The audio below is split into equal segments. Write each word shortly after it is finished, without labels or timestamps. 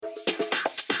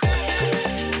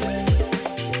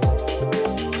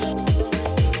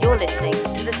listening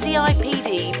to the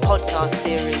CIPD podcast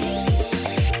series.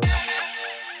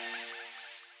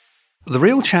 The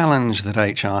real challenge that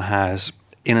HR has,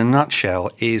 in a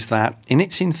nutshell, is that in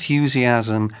its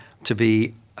enthusiasm to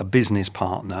be a business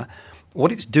partner,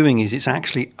 what it's doing is it's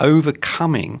actually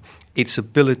overcoming its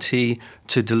ability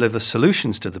to deliver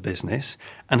solutions to the business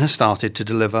and has started to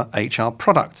deliver HR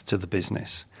product to the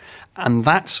business. And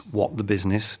that's what the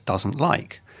business doesn't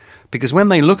like. Because when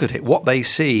they look at it, what they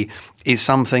see is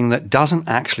something that doesn't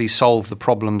actually solve the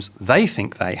problems they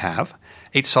think they have.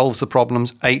 It solves the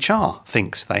problems HR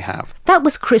thinks they have. That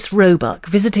was Chris Roebuck,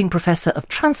 Visiting Professor of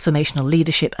Transformational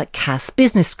Leadership at Cass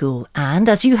Business School. And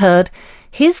as you heard,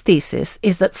 his thesis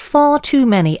is that far too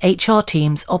many HR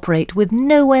teams operate with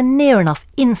nowhere near enough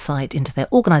insight into their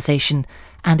organisation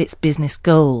and its business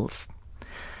goals.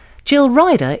 Jill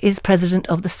Ryder is president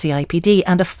of the CIPD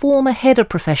and a former head of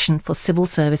profession for civil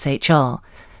service HR.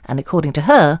 And according to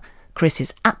her, Chris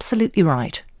is absolutely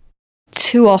right.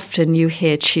 Too often you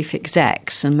hear chief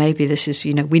execs, and maybe this is,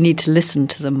 we need to listen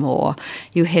to them more.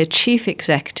 You hear chief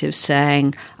executives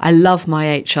saying, I love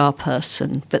my HR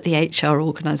person, but the HR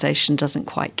organisation doesn't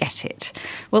quite get it.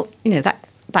 Well,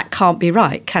 that can't be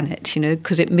right, can it?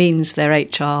 Because it means their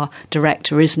HR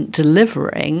director isn't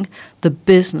delivering the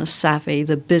business savvy,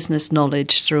 the business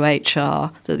knowledge through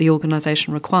HR that the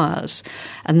organisation requires.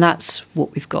 And that's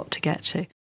what we've got to get to.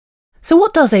 So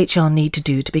what does HR need to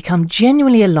do to become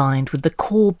genuinely aligned with the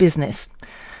core business?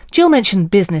 Jill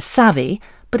mentioned business savvy,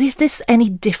 but is this any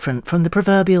different from the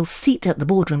proverbial seat at the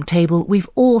boardroom table we've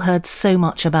all heard so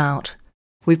much about?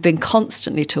 We've been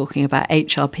constantly talking about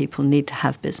HR people need to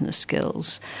have business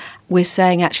skills. We're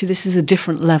saying actually this is a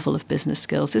different level of business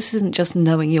skills. This isn't just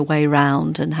knowing your way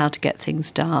around and how to get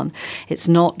things done. It's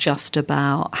not just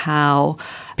about how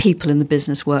people in the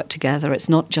business work together. It's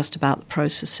not just about the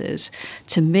processes.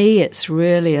 To me, it's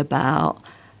really about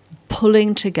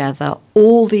pulling together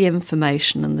all the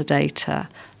information and the data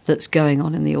that's going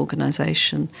on in the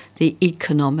organisation, the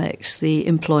economics, the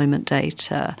employment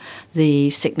data, the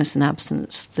sickness and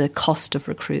absence, the cost of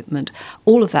recruitment,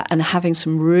 all of that, and having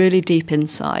some really deep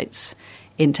insights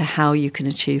into how you can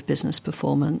achieve business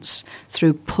performance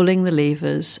through pulling the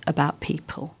levers about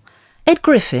people. Ed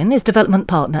Griffin is Development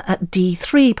Partner at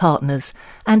D3 Partners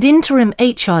and Interim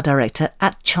HR Director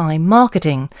at Chime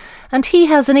Marketing, and he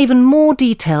has an even more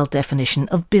detailed definition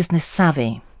of business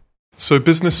savvy. So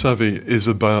business savvy is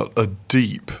about a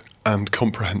deep and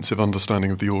comprehensive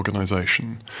understanding of the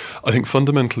organisation. I think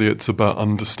fundamentally it's about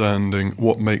understanding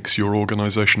what makes your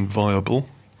organisation viable.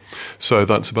 So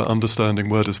that's about understanding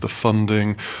where does the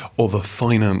funding or the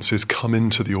finances come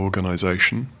into the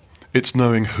organisation. It's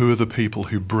knowing who are the people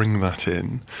who bring that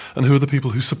in and who are the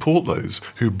people who support those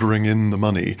who bring in the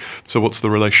money. So what's the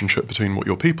relationship between what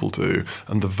your people do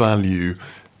and the value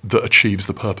that achieves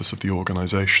the purpose of the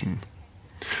organisation?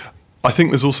 I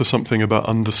think there's also something about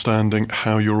understanding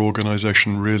how your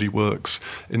organisation really works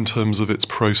in terms of its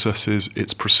processes,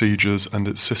 its procedures and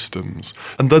its systems.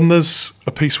 And then there's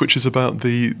a piece which is about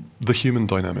the human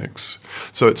dynamics.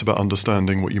 So it's about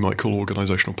understanding what you might call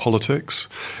organisational politics,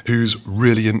 who's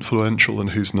really influential and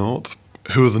who's not,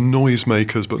 who are the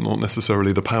noisemakers but not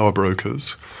necessarily the power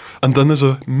brokers. And then there's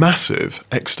a massive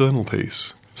external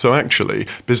piece. So actually,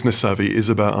 business savvy is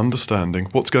about understanding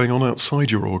what's going on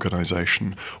outside your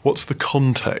organisation. What's the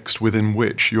context within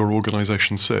which your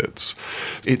organisation sits?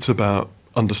 It's about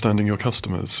understanding your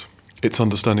customers. It's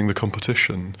understanding the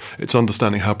competition. It's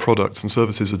understanding how products and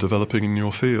services are developing in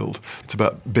your field. It's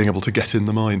about being able to get in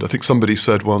the mind. I think somebody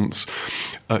said once,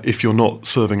 if you're not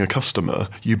serving a customer,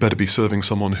 you better be serving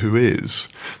someone who is.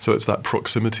 So it's that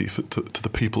proximity to the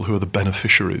people who are the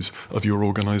beneficiaries of your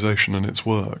organisation and its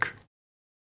work.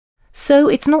 So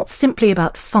it's not simply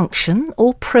about function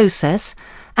or process,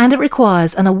 and it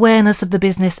requires an awareness of the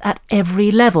business at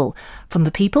every level, from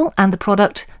the people and the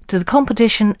product to the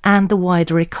competition and the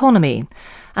wider economy.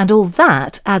 And all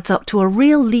that adds up to a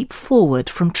real leap forward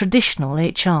from traditional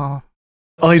HR.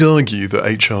 I'd argue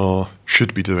that HR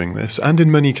should be doing this, and in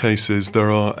many cases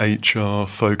there are HR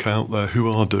folk out there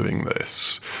who are doing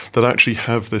this, that actually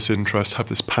have this interest, have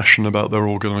this passion about their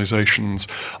organisations.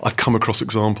 I've come across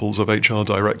examples of HR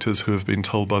directors who have been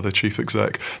told by their chief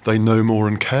exec they know more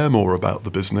and care more about the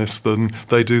business than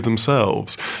they do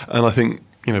themselves. And I think,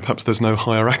 perhaps there's no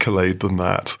higher accolade than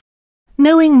that.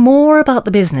 Knowing more about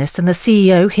the business than the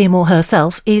CEO, him or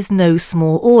herself, is no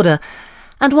small order.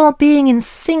 And while being in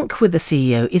sync with the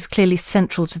CEO is clearly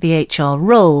central to the HR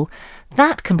role,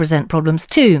 that can present problems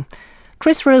too.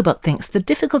 Chris Roebuck thinks the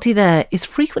difficulty there is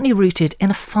frequently rooted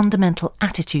in a fundamental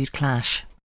attitude clash.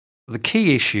 The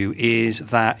key issue is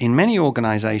that in many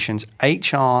organisations,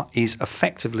 HR is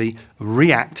effectively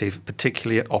reactive,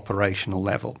 particularly at operational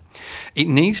level. It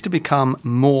needs to become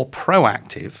more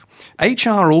proactive.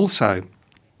 HR also,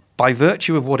 by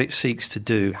virtue of what it seeks to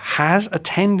do, has a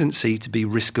tendency to be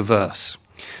risk averse.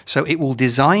 So it will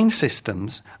design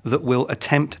systems that will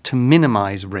attempt to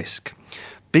minimise risk.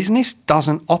 Business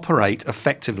doesn't operate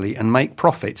effectively and make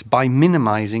profits by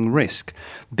minimising risk.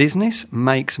 Business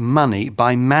makes money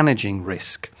by managing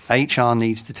risk. HR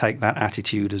needs to take that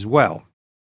attitude as well.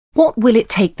 What will it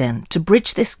take then to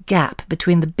bridge this gap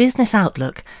between the business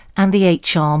outlook and the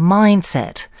HR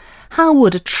mindset? How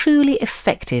would a truly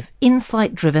effective,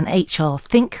 insight-driven HR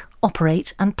think,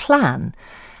 operate and plan?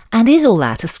 And is all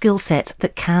that a skill set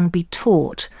that can be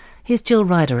taught? Here's Jill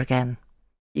Ryder again.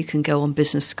 You can go on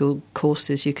business school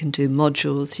courses, you can do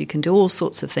modules, you can do all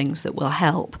sorts of things that will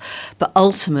help. But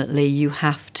ultimately, you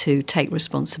have to take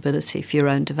responsibility for your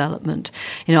own development.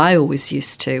 I always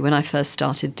used to, when I first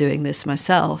started doing this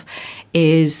myself,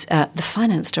 is the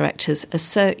finance directors are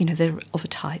so, they're of a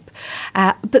type.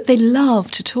 But they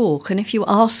love to talk. And if you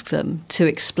ask them to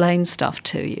explain stuff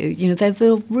to you,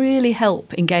 they'll really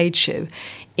help engage you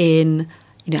in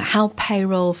how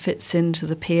payroll fits into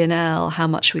the P&L, how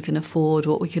much we can afford,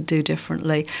 what we could do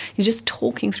differently. Just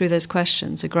talking through those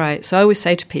questions are great. So I always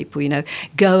say to people,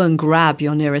 go and grab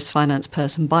your nearest finance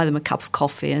person, buy them a cup of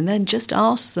coffee, and then just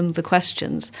ask them the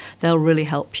questions. They'll really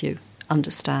help you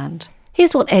understand.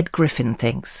 Here's what Ed Griffin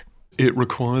thinks. It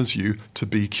requires you to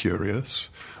be curious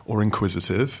or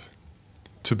inquisitive,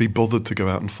 to be bothered to go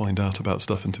out and find out about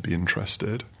stuff and to be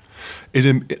interested.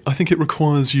 I think it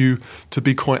requires you to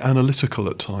be quite analytical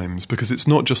at times, because it's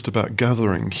not just about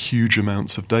gathering huge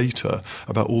amounts of data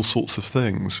about all sorts of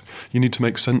things. You need to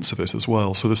make sense of it as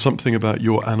well. So there's something about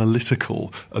your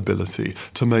analytical ability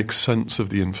to make sense of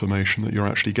the information that you're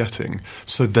actually getting,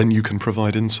 so then you can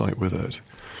provide insight with it.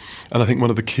 And I think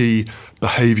one of the key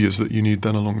behaviours that you need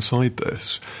then alongside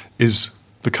this is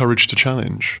the courage to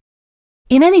challenge.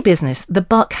 In any business, the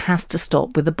buck has to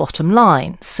stop with the bottom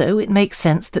line, so it makes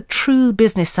sense that true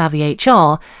business-savvy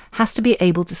HR has to be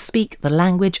able to speak the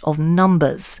language of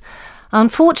numbers.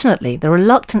 Unfortunately, the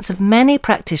reluctance of many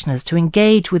practitioners to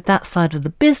engage with that side of the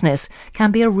business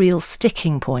can be a real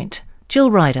sticking point. Jill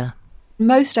Ryder.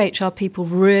 Most HR people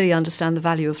really understand the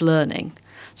value of learning.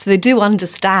 So they do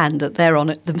understand that they're on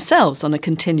it themselves on a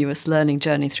continuous learning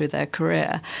journey through their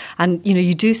career. And,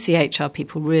 you do see HR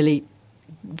people really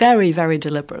very, very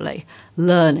deliberately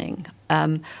learning.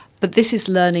 But this is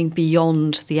learning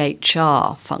beyond the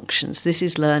HR functions. This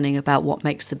is learning about what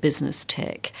makes the business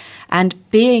tick and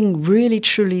being really,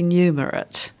 truly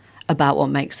numerate about what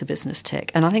makes the business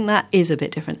tick. And I think that is a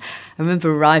bit different. I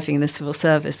remember arriving in the civil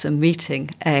service and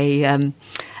meeting an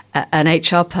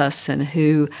HR person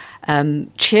who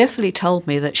cheerfully told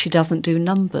me that she doesn't do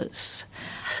numbers.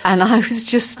 And I was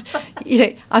just,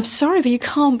 I'm sorry, but you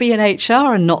can't be in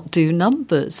HR and not do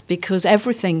numbers, because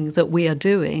everything that we are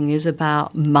doing is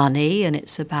about money and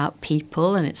it's about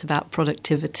people and it's about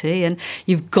productivity. And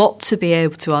you've got to be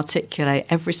able to articulate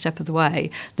every step of the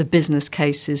way the business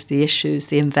cases, the issues,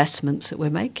 the investments that we're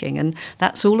making. And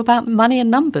that's all about money and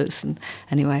numbers. And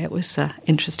anyway, it was an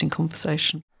interesting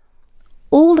conversation.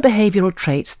 All the behavioural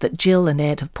traits that Jill and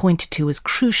Ed have pointed to as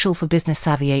crucial for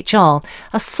business-savvy HR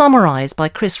are summarised by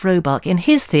Chris Roebuck in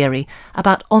his theory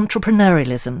about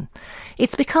entrepreneurialism.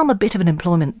 It's become a bit of an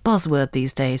employment buzzword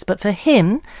these days, but for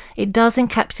him, it does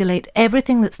encapsulate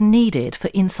everything that's needed for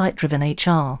insight-driven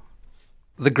HR.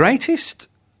 The greatest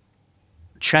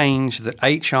change that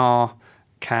HR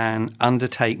can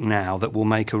undertake now that will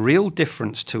make a real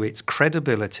difference to its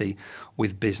credibility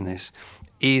with business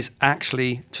is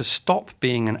actually to stop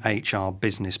being an HR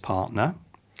business partner,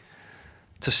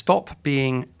 to stop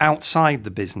being outside the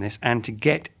business and to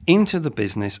get into the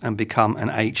business and become an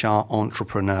HR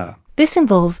entrepreneur. This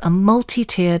involves a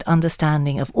multi-tiered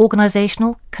understanding of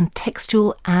organisational,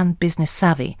 contextual and business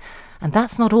savvy. And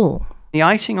that's not all. The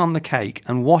icing on the cake,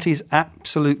 and what is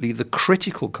absolutely the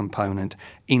critical component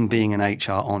in being an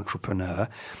HR entrepreneur,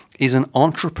 is an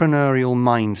entrepreneurial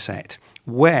mindset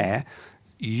where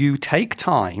you take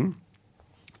time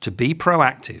to be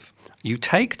proactive. You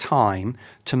take time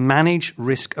to manage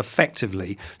risk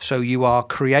effectively, so you are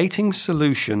creating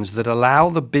solutions that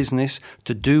allow the business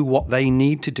to do what they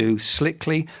need to do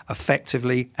slickly,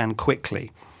 effectively, and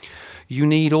quickly. You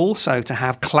need also to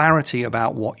have clarity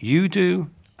about what you do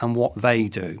and what they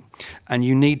do. And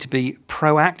you need to be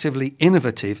proactively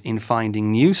innovative in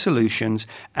finding new solutions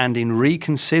and in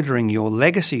reconsidering your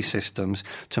legacy systems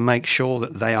to make sure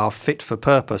that they are fit for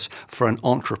purpose for an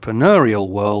entrepreneurial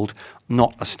world,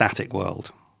 not a static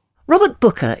world. Robert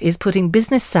Booker is putting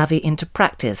business savvy into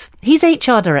practice. He's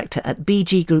HR Director at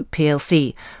BG Group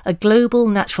plc, a global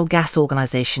natural gas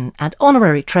organisation and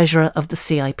honorary treasurer of the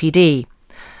CIPD.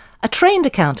 A trained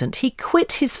accountant, he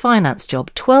quit his finance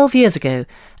job 12 years ago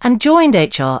and joined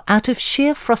HR out of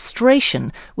sheer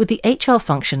frustration with the HR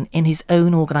function in his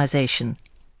own organisation.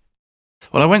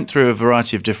 Well, I went through a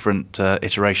variety of different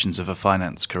iterations of a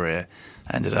finance career.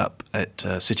 I ended up at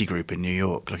Citigroup in New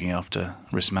York looking after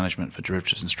risk management for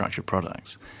derivatives and structured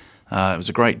products. It was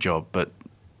a great job, but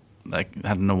I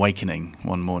had an awakening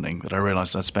one morning that I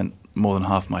realised I spent more than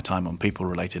half my time on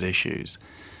people-related issues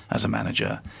as a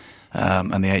manager.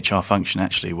 And the HR function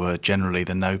actually were generally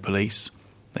the no police.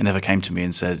 They never came to me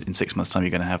and said, in 6 months' time you're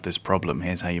going to have this problem,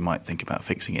 here's how you might think about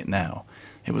fixing it now.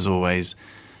 It was always,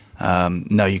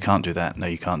 no, you can't do that, no,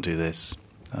 you can't do this.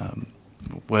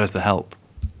 Where's the help?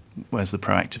 Where's the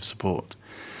proactive support?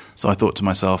 So I thought to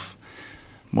myself,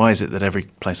 why is it that every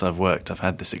place I've worked I've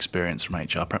had this experience from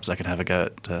HR? Perhaps I could have a go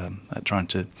at trying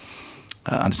to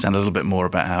understand a little bit more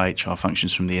about how HR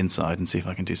functions from the inside and see if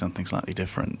I can do something slightly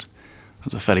different. It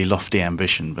was a fairly lofty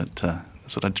ambition, but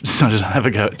that's what I decided to have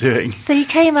a go at doing. So you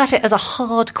came at it as a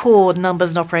hardcore numbers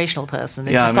and operational person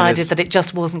and decided that it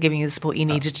just wasn't giving you the support you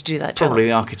needed to do that job. Probably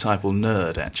the archetypal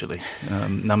nerd, actually.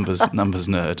 Numbers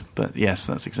nerd. But yes,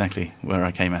 that's exactly where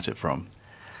I came at it from.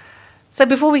 So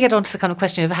before we get on to the kind of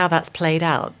question of how that's played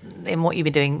out in what you've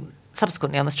been doing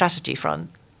subsequently on the strategy front,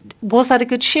 was that a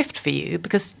good shift for you?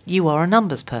 Because you are a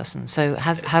numbers person, so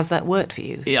has that worked for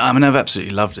you? Yeah, I mean, I've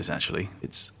absolutely loved it, actually.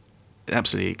 It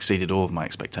absolutely exceeded all of my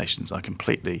expectations. I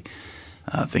completely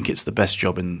think it's the best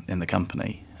job in the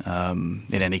company,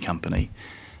 in any company.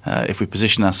 If we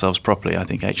position ourselves properly, I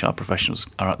think HR professionals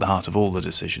are at the heart of all the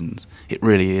decisions. It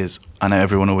really is. I know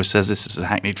everyone always says this is a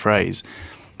hackneyed phrase,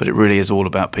 but it really is all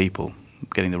about people,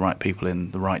 getting the right people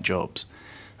in the right jobs,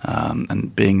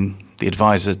 and being the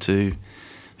advisor to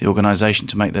the organisation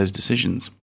to make those decisions.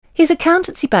 His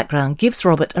accountancy background gives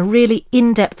Robert a really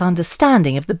in-depth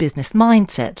understanding of the business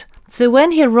mindset. So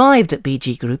when he arrived at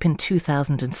BG Group in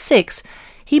 2006,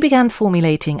 he began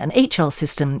formulating an HR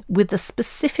system with the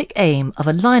specific aim of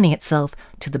aligning itself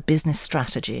to the business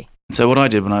strategy. So what I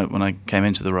did when I came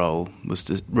into the role was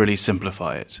to really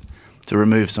simplify it, to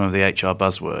remove some of the HR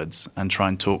buzzwords and try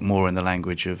and talk more in the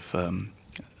language of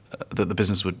that the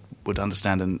business would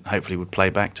understand and hopefully would play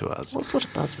back to us. What sort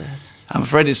of buzzwords? I'm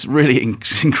afraid it's really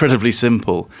incredibly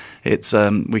simple. It's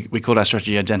we call our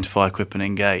strategy Identify, Equip and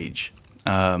Engage,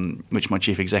 which my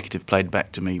chief executive played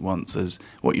back to me once as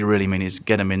what you really mean is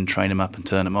get them in, train them up and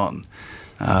turn them on,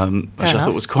 which I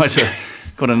thought was quite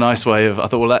a nice way of, I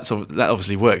thought, well, that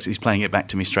obviously works. He's playing it back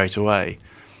to me straight away.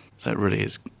 So it really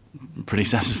is pretty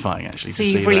satisfying, actually, to see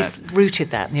that. So you've really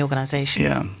rooted that in the organisation.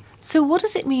 Yeah. So what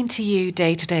does it mean to you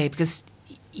day to day? Because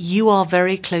you are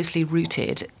very closely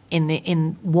rooted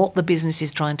in what the business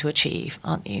is trying to achieve,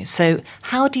 aren't you? So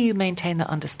how do you maintain that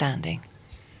understanding?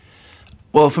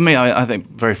 Well, for me, I think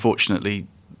very fortunately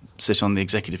sit on the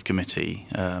executive committee,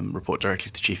 report directly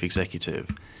to the chief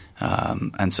executive.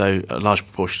 And so a large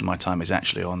proportion of my time is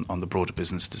actually on the broader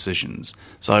business decisions.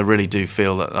 So I really do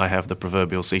feel that I have the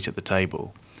proverbial seat at the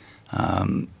table.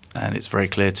 And it's very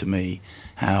clear to me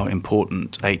how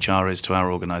important HR is to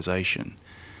our organisation.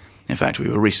 In fact, we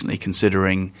were recently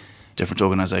considering different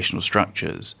organisational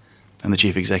structures, and the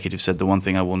chief executive said the one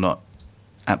thing I will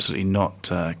absolutely not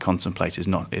contemplate is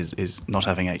not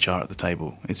having HR at the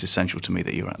table. It's essential to me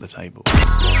that you're at the table.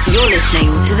 You're listening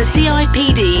to the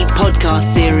CIPD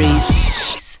podcast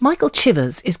series. Michael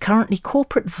Chivers is currently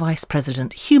Corporate Vice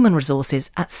President Human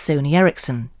Resources at Sony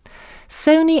Ericsson.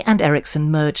 Sony and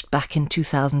Ericsson merged back in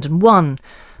 2001,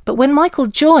 but when Michael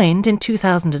joined in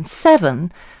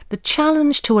 2007, the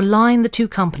challenge to align the two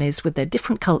companies with their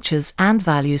different cultures and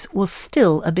values was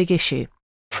still a big issue.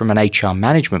 From an HR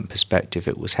management perspective,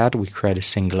 it was how do we create a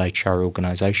single HR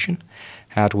organisation?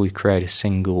 How do we create a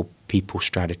single people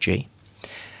strategy?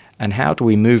 And how do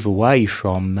we move away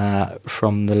from the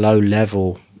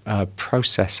low-level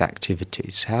process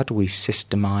activities? How do we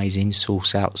systemize,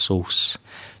 in-source, outsource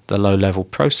the low-level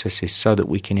processes so that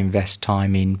we can invest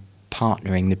time in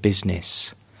partnering the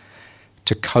business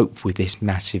to cope with this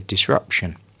massive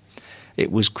disruption?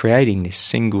 It was creating this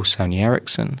single Sony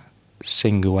Ericsson,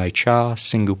 single HR,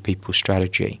 single people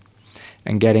strategy,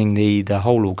 and getting the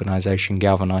whole organisation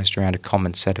galvanised around a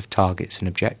common set of targets and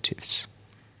objectives.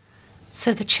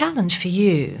 So the challenge for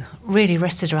you really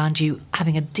rested around you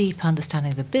having a deep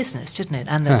understanding of the business, didn't it?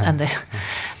 And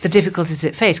the difficulties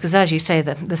it faced. Because as you say,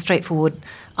 the straightforward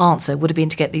answer would have been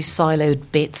to get these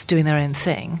siloed bits doing their own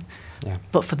thing. Yeah.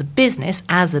 But for the business,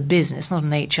 as a business, not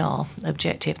an HR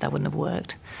objective, that wouldn't have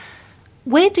worked.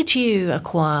 Where did you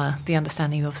acquire the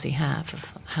understanding you obviously have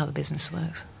of how the business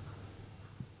works?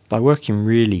 By working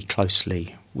really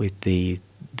closely with the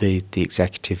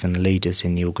executive and the leaders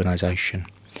in the organisation,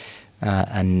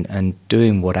 and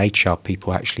doing what HR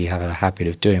people actually have a habit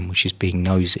of doing, which is being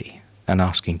nosy and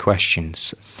asking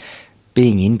questions,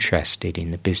 being interested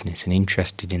in the business and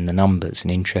interested in the numbers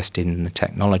and interested in the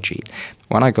technology.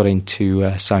 When I got into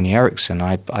Sony Ericsson,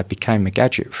 I became a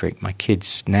gadget freak. My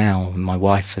kids now, my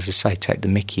wife, as I say, take the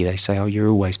mickey. They say, "Oh, you're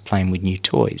always playing with new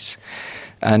toys,"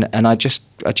 and I just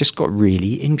got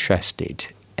really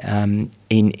interested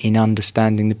in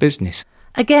understanding the business.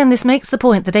 Again, this makes the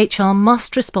point that HR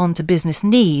must respond to business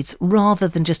needs rather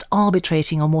than just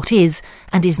arbitrating on what is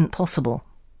and isn't possible.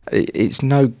 It's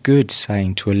no good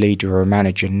saying to a leader or a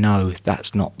manager, no,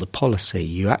 that's not the policy.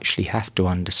 You actually have to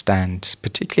understand,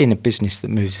 particularly in a business that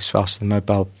moves as fast as the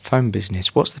mobile phone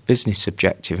business, what's the business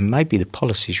objective? And maybe the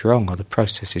policy's wrong or the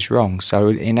process is wrong. So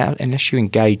unless you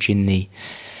engage in the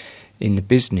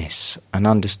business and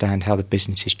understand how the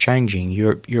business is changing,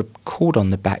 you're caught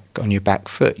on your back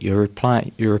foot. You're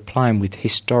replying with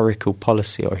historical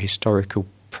policy or historical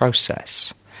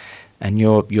process, and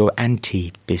you're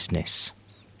anti-business.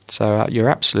 So you're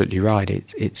absolutely right. It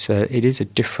is a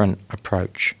different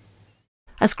approach.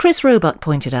 As Chris Roebuck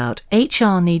pointed out,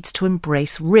 HR needs to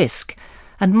embrace risk,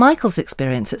 and Michael's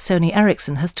experience at Sony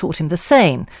Ericsson has taught him the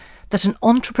same, that an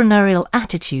entrepreneurial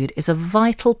attitude is a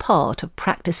vital part of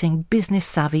practicing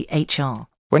business-savvy HR.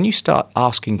 When you start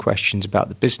asking questions about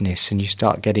the business and you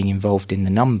start getting involved in the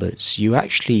numbers, you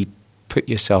actually put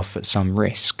yourself at some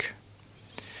risk,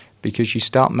 because you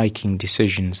start making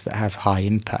decisions that have high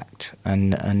impact.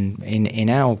 And in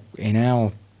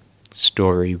our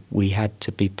story, we had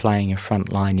to be playing a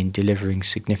front line in delivering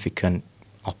significant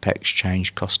OPEX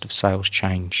change, cost of sales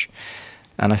change.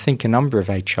 And I think a number of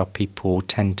HR people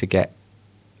tend to get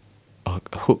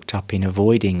hooked up in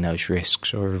avoiding those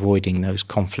risks or avoiding those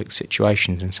conflict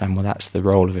situations and saying, well, that's the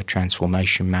role of a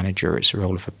transformation manager, it's the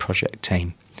role of a project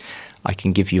team. I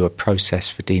can give you a process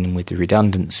for dealing with the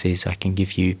redundancies. I can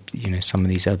give you, some of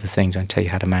these other things. I can tell you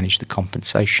how to manage the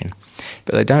compensation.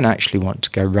 But they don't actually want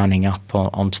to go running up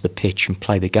onto the pitch and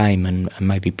play the game and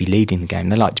maybe be leading the game.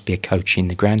 They like to be a coach in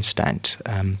the grandstand,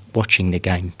 watching the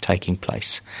game taking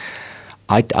place.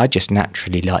 I just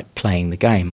naturally like playing the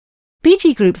game.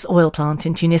 BG Group's oil plant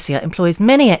in Tunisia employs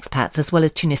many expats as well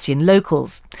as Tunisian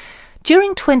locals.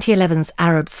 During 2011's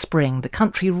Arab Spring, the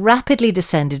country rapidly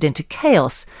descended into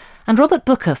chaos, and Robert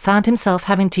Booker found himself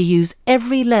having to use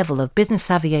every level of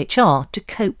business-savvy HR to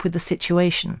cope with the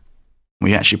situation.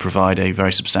 We actually provide a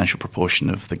very substantial proportion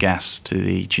of the gas to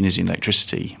the Tunisian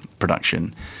electricity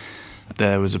production.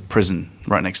 There was a prison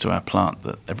right next to our plant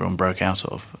that everyone broke out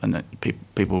of, and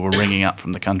people were ringing up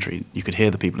from the country. You could hear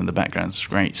the people in the background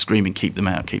screaming, keep them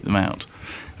out, keep them out.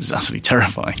 It was utterly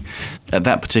terrifying. At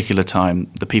that particular time,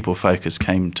 the people focus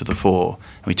came to the fore,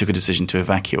 and we took a decision to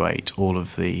evacuate all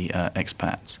of the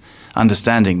expats,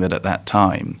 understanding that at that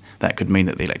time that could mean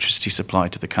that the electricity supply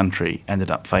to the country ended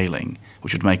up failing,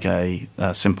 which would make a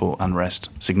simple unrest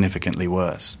significantly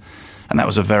worse. And that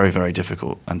was a very, very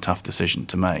difficult and tough decision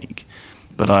to make.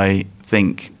 But I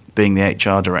think being the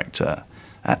HR director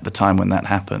at the time when that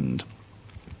happened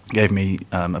gave me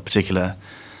a particular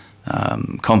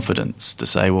confidence to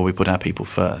say, well, we put our people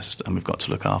first and we've got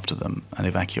to look after them and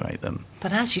evacuate them.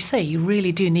 But as you say, you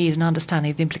really do need an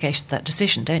understanding of the implications of that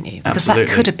decision, don't you? Because Absolutely.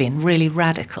 That could have been really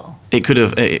radical. It could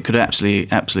absolutely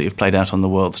have played out on the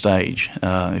world stage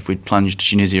if we'd plunged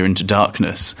Tunisia into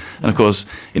darkness. And of course,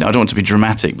 I don't want to be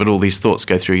dramatic, but all these thoughts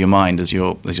go through your mind as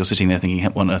you're sitting there thinking,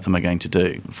 what on earth am I going to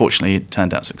do? Fortunately, it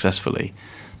turned out successfully,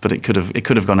 but it could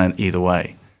have gone either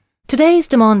way. Today's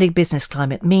demanding business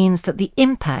climate means that the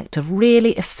impact of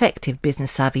really effective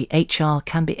business-savvy HR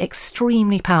can be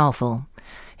extremely powerful.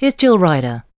 Here's Jill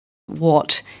Ryder.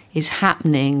 What is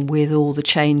happening with all the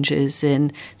changes in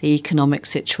the economic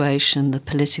situation, the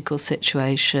political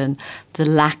situation, the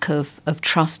lack of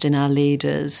trust in our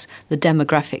leaders, the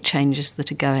demographic changes that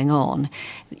are going on.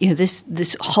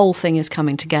 This whole thing is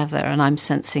coming together, and I'm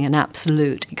sensing an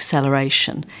absolute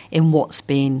acceleration in what's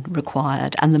been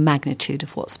required and the magnitude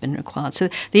of what's been required. So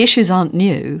the issues aren't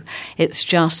new, it's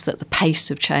just that the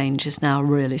pace of change is now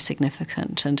really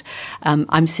significant. And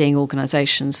I'm seeing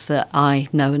organisations that I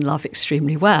know and love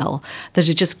extremely well that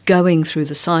are just going through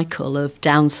the cycle of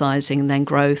downsizing and then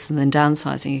growth and then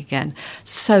downsizing again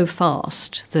so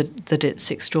fast that it's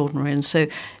extraordinary. And so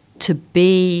to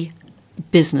be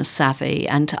business savvy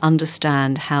and to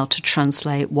understand how to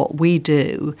translate what we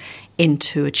do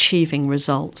into achieving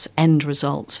results, end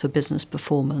results for business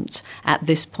performance at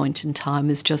this point in time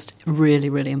is just really,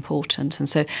 really important. And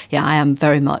so, yeah, I am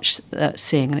very much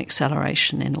seeing an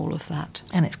acceleration in all of that.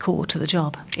 And it's core to the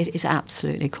job. It is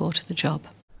absolutely core to the job.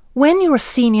 When you're a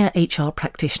senior HR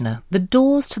practitioner, the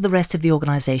doors to the rest of the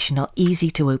organisation are easy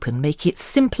to open, making it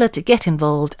simpler to get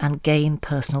involved and gain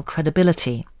personal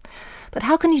credibility. But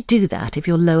how can you do that if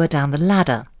you're lower down the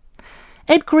ladder?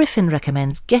 Ed Griffin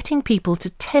recommends getting people to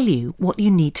tell you what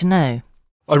you need to know.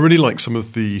 I really like some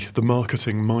of the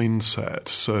marketing mindset.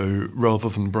 So rather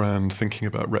than brand, thinking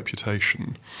about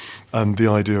reputation, and the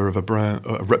idea of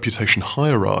a reputation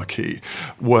hierarchy,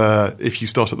 where if you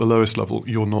start at the lowest level,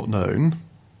 you're not known.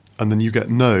 And then you get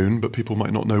known, but people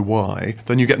might not know why.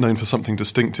 Then you get known for something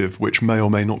distinctive, which may or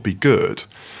may not be good.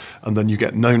 And then you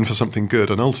get known for something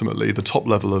good. And ultimately, the top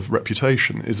level of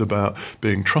reputation is about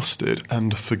being trusted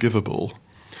and forgivable.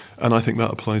 And I think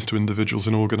that applies to individuals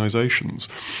in organisations.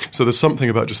 So there's something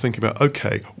about just thinking about,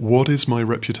 okay, what is my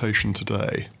reputation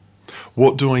today?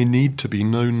 What do I need to be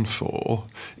known for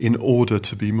in order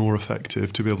to be more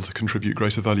effective, to be able to contribute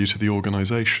greater value to the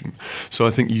organisation? So I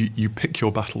think you pick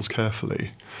your battles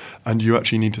carefully, and you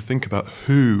actually need to think about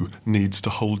who needs to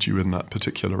hold you in that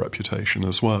particular reputation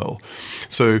as well.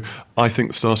 So I think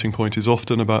the starting point is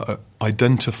often about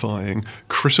identifying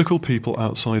critical people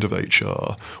outside of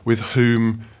HR with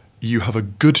whom you have a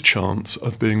good chance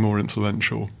of being more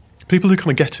influential. People who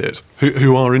kind of get it,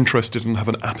 who are interested and have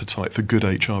an appetite for good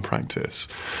HR practice.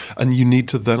 And you need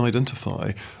to then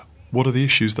identify what are the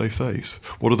issues they face,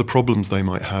 what are the problems they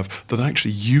might have that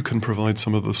actually you can provide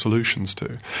some of the solutions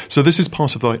to. So this is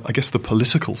part of, the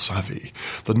political savvy,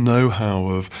 the know-how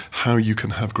of how you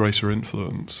can have greater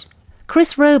influence.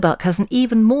 Chris Roebuck has an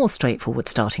even more straightforward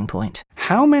starting point.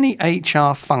 How many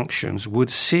HR functions would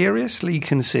seriously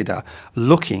consider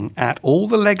looking at all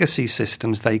the legacy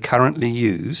systems they currently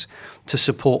use to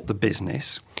support the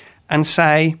business and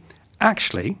say,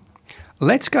 actually,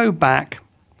 let's go back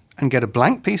and get a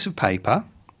blank piece of paper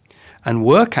and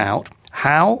work out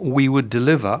how we would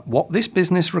deliver what this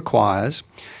business requires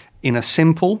in a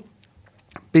simple,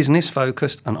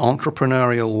 business-focused and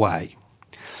entrepreneurial way.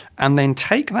 And then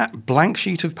take that blank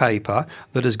sheet of paper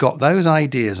that has got those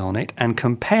ideas on it and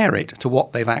compare it to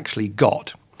what they've actually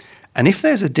got. And if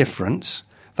there's a difference,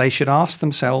 they should ask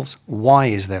themselves, why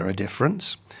is there a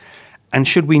difference? And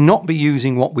should we not be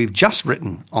using what we've just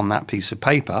written on that piece of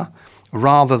paper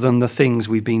rather than the things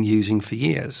we've been using for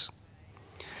years?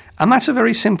 And that's a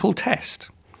very simple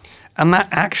test. And that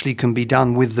actually can be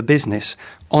done with the business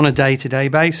on a day-to-day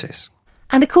basis.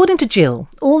 And according to Jill,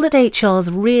 all that HRs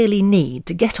really need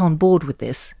to get on board with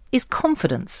this is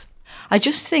confidence. I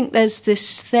just think there's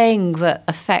this thing that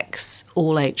affects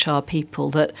all HR people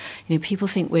that, people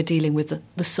think we're dealing with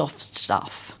the soft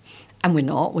stuff. And we're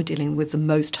not. We're dealing with the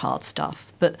most hard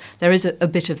stuff. But there is a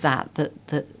bit of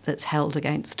that's held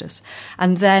against us.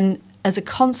 And then as a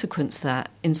consequence of that,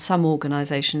 in some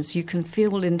organisations, you can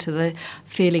feel into the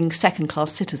feeling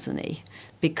second-class citizen-y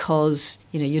because,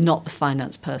 you're not the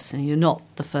finance person, you're not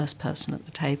the first person at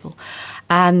the table.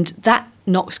 And that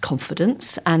knocks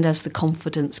confidence, and as the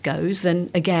confidence goes, then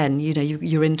again,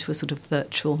 you're into a sort of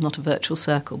virtual, not a virtual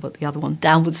circle, but the other one,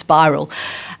 downward spiral.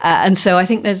 And so I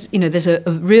think there's a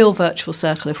real virtual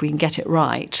circle, if we can get it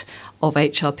right, of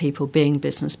HR people being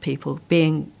business people,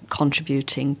 being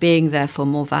contributing, being therefore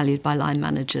more valued by line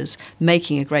managers,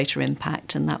 making a greater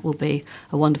impact, and that will be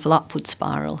a wonderful upward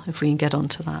spiral if we can get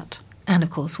onto that. And,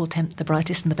 of course, we'll tempt the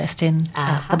brightest and the best in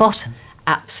at the bottom.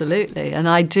 Absolutely. And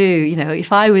I do,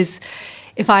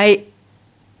 if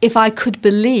I could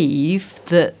believe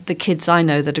that the kids I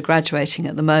know that are graduating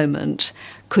at the moment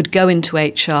could go into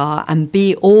HR and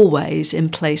be always in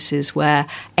places where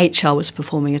HR was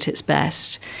performing at its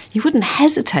best, you wouldn't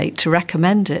hesitate to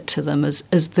recommend it to them as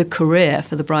the career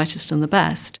for the brightest and the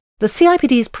best. The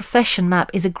CIPD's profession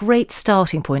map is a great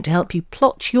starting point to help you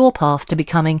plot your path to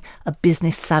becoming a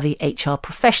business-savvy HR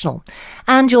professional.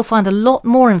 And you'll find a lot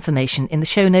more information in the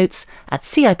show notes at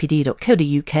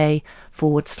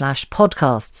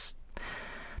cipd.co.uk/podcasts.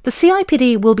 The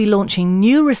CIPD will be launching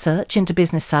new research into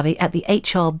business savvy at the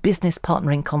HR Business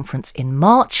Partnering Conference in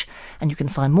March, and you can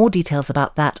find more details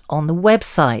about that on the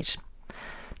website.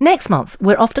 Next month,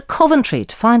 we're off to Coventry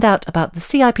to find out about the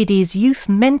CIPD's Youth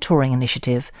Mentoring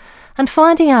Initiative and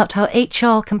finding out how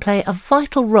HR can play a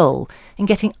vital role in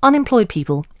getting unemployed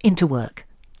people into work.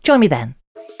 Join me then.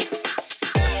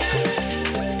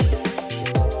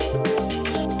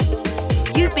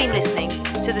 You've been listening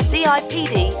to the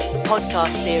CIPD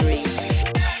podcast series.